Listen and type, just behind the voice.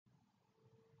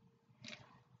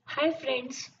Hi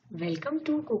friends, welcome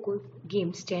to Coco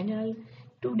Games channel.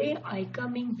 Today I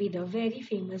coming with a very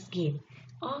famous game,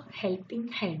 a helping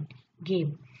hand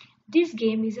game. This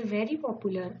game is a very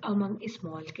popular among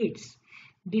small kids.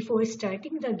 Before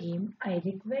starting the game, I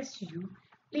request you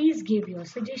please give your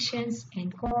suggestions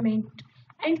and comment,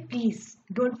 and please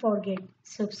don't forget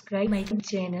subscribe my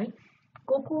channel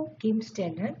Coco Games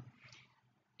channel.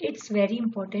 It's very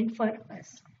important for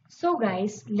us. So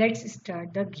guys, let's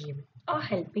start the game. A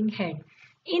helping hand.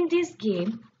 In this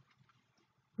game,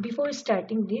 before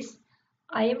starting this,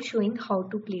 I am showing how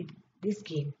to play this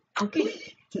game. Okay.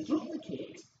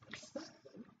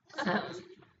 Uh,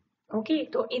 okay.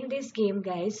 So in this game,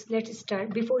 guys, let's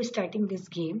start. Before starting this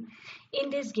game,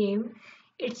 in this game,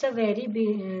 it's a very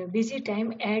busy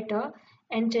time at a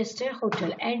Manchester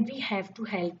hotel, and we have to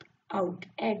help out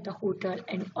at the hotel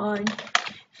and earn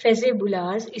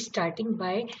Fezzebulas starting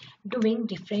by doing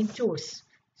different chores.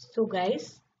 So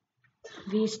guys,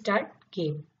 we start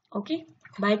game. Okay,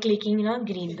 by clicking on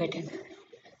green button.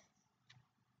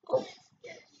 Oh,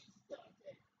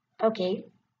 okay,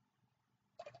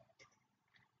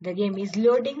 the game is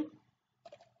loading.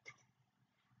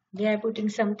 They are putting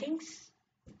some things.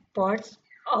 Pots.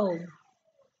 Oh,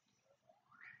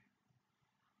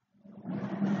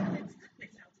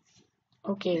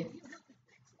 okay.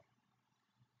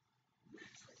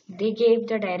 They gave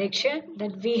the direction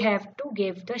that we have to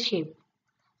give the shape.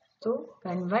 So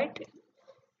convert.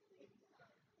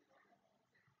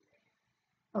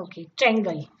 Okay,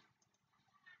 triangle.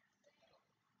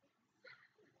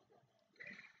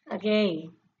 Okay,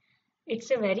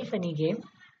 it's a very funny game.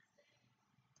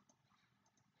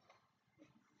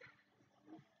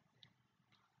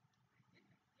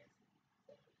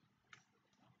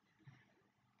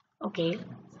 Okay,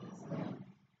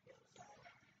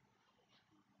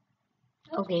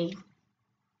 okay.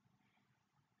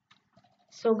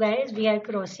 So guys, we are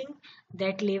crossing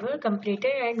that level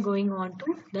completed and going on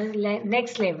to the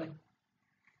next level.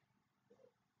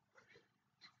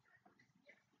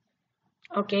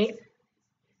 Okay,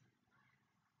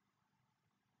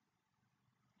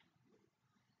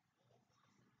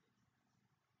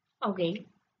 okay.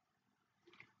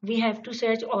 We have to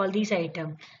search all these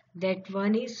items. That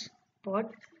one is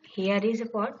pot. Here is a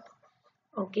pot.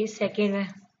 Okay, second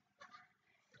one,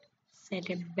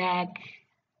 second bag,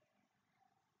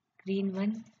 green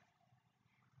one.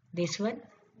 This one,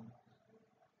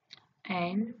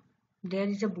 and there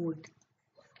is a boot.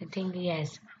 I think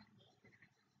yes.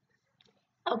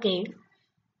 Okay.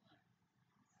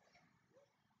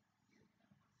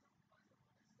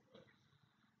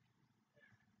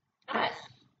 Uh,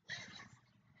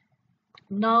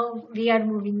 Now we are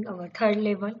moving our third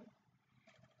level.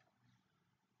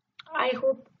 I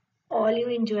hope all you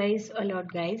enjoys a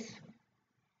lot, guys.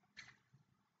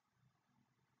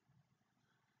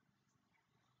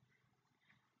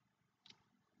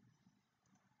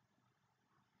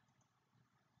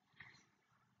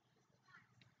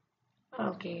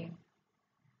 Okay.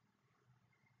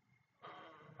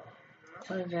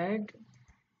 Alright.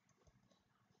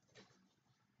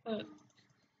 Uh,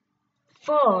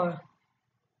 Four.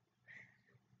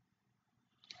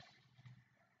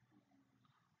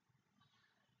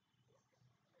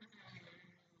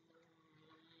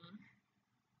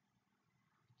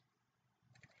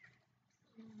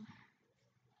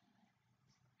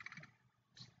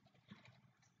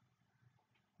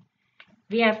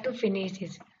 We have to finish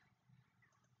this.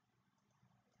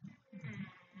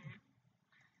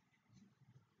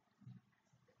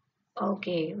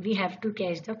 Okay, we have to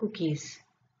catch the cookies.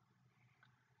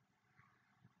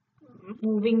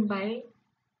 Moving by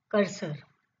cursor.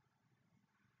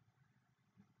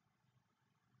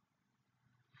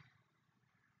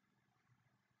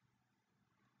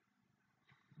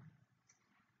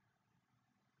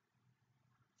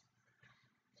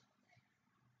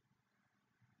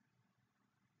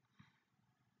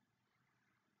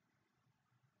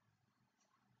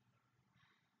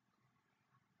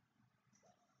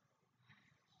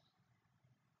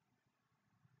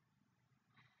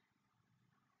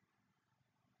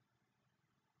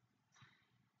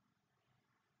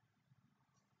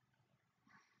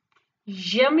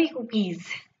 Yummy cookies.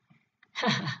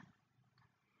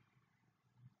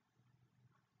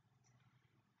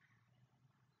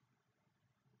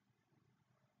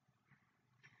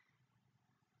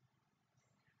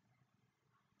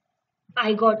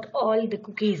 I got all the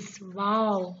cookies.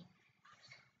 Wow.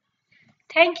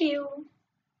 Thank you.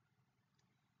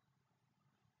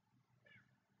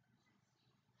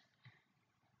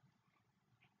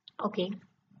 Okay.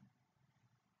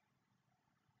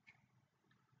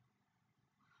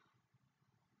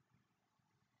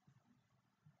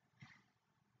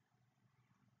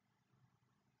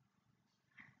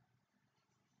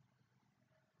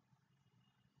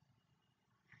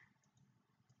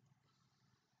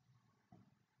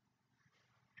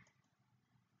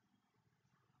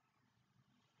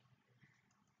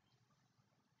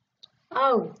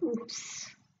 Oh, oops.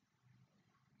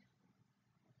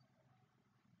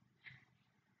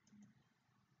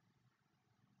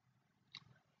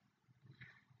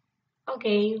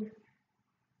 Okay.